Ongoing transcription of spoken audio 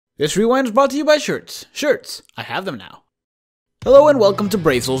This rewind is brought to you by shirts. Shirts, I have them now. Hello and welcome to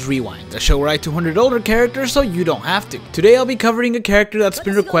Brazel's Rewind, a show where I 200 older characters so you don't have to. Today I'll be covering a character that's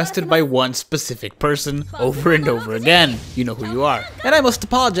been requested by one specific person over and over again. You know who you are. And I must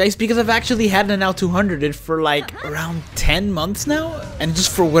apologize because I've actually had Nanao 200'd for like around 10 months now, and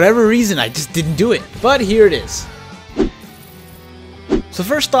just for whatever reason I just didn't do it. But here it is. So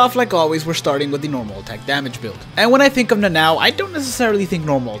first off, like always, we're starting with the normal attack damage build. And when I think of Nanao, I don't necessarily think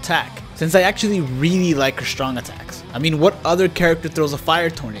normal attack, since I actually really like her strong attacks. I mean, what other character throws a fire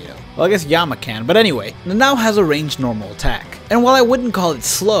tornado? Well, I guess Yama can, but anyway, Nanao has a ranged normal attack. And while I wouldn't call it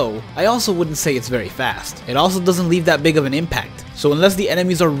slow, I also wouldn't say it's very fast. It also doesn't leave that big of an impact. So unless the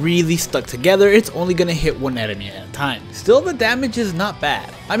enemies are really stuck together, it's only gonna hit one enemy at a time. Still, the damage is not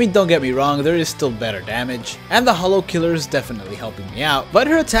bad. I mean, don't get me wrong, there is still better damage, and the Hollow Killer is definitely helping me out, but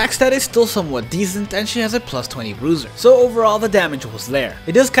her attack stat is still somewhat decent and she has a plus 20 bruiser. So overall, the damage was there.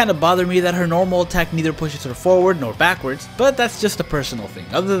 It does kind of bother me that her normal attack neither pushes her forward nor backwards, but that's just a personal thing.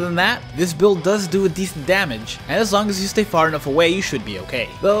 Other than that, this build does do a decent damage, and as long as you stay far enough away, you should be okay.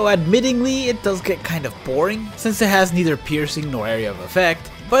 Though admittingly, it does get kind of boring, since it has neither piercing nor area of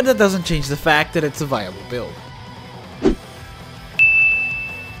effect, but that doesn't change the fact that it's a viable build.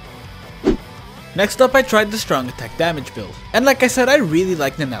 Next up, I tried the strong attack damage build, and like I said, I really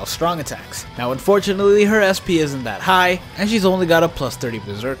like Nanao's strong attacks. Now unfortunately, her SP isn't that high, and she's only got a plus 30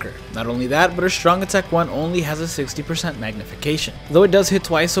 berserker. Not only that, but her strong attack 1 only has a 60% magnification, though it does hit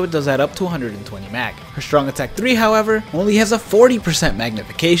twice, so it does add up to 120 mag. Her strong attack 3, however, only has a 40%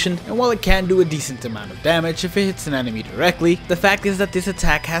 magnification, and while it can do a decent amount of damage if it hits an enemy directly, the fact is that this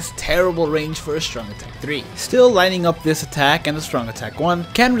attack has terrible range for a strong attack 3. Still, lining up this attack and the strong attack 1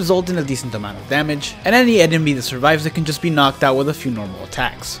 can result in a decent amount of damage, and any enemy that survives it can just be knocked out with a few normal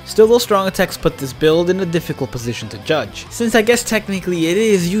attacks. Still, those strong attacks put this build in a difficult position to judge, since I guess technically it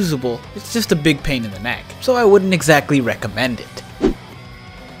is usable, it's just a big pain in the neck, so I wouldn't exactly recommend it.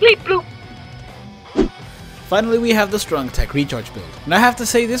 Bleep bloop. Finally, we have the strong attack recharge build, and I have to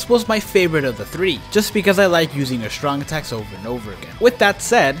say this was my favorite of the three, just because I like using her strong attacks over and over again. With that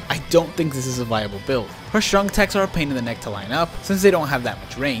said, I don't think this is a viable build. Her strong attacks are a pain in the neck to line up, since they don't have that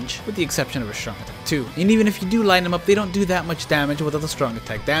much range, with the exception of her strong attack 2. And even if you do line them up, they don't do that much damage without the strong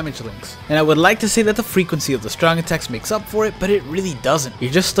attack damage links. And I would like to say that the frequency of the strong attacks makes up for it, but it really doesn't.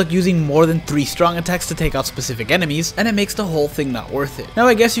 You're just stuck using more than 3 strong attacks to take out specific enemies, and it makes the whole thing not worth it. Now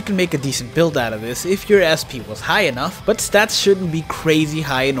I guess you can make a decent build out of this if your SP was high enough, but stats shouldn't be crazy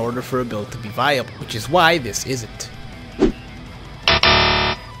high in order for a build to be viable, which is why this isn't.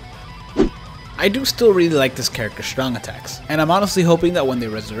 I do still really like this character's strong attacks, and I'm honestly hoping that when they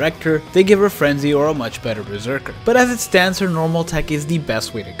resurrect her, they give her Frenzy or a much better berserker. But as it stands, her normal attack is the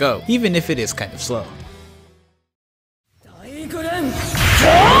best way to go, even if it is kind of slow.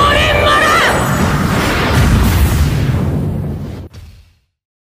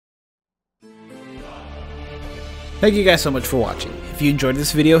 Thank you guys so much for watching. If you enjoyed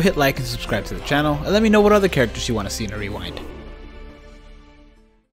this video, hit like and subscribe to the channel, and let me know what other characters you want to see in a rewind.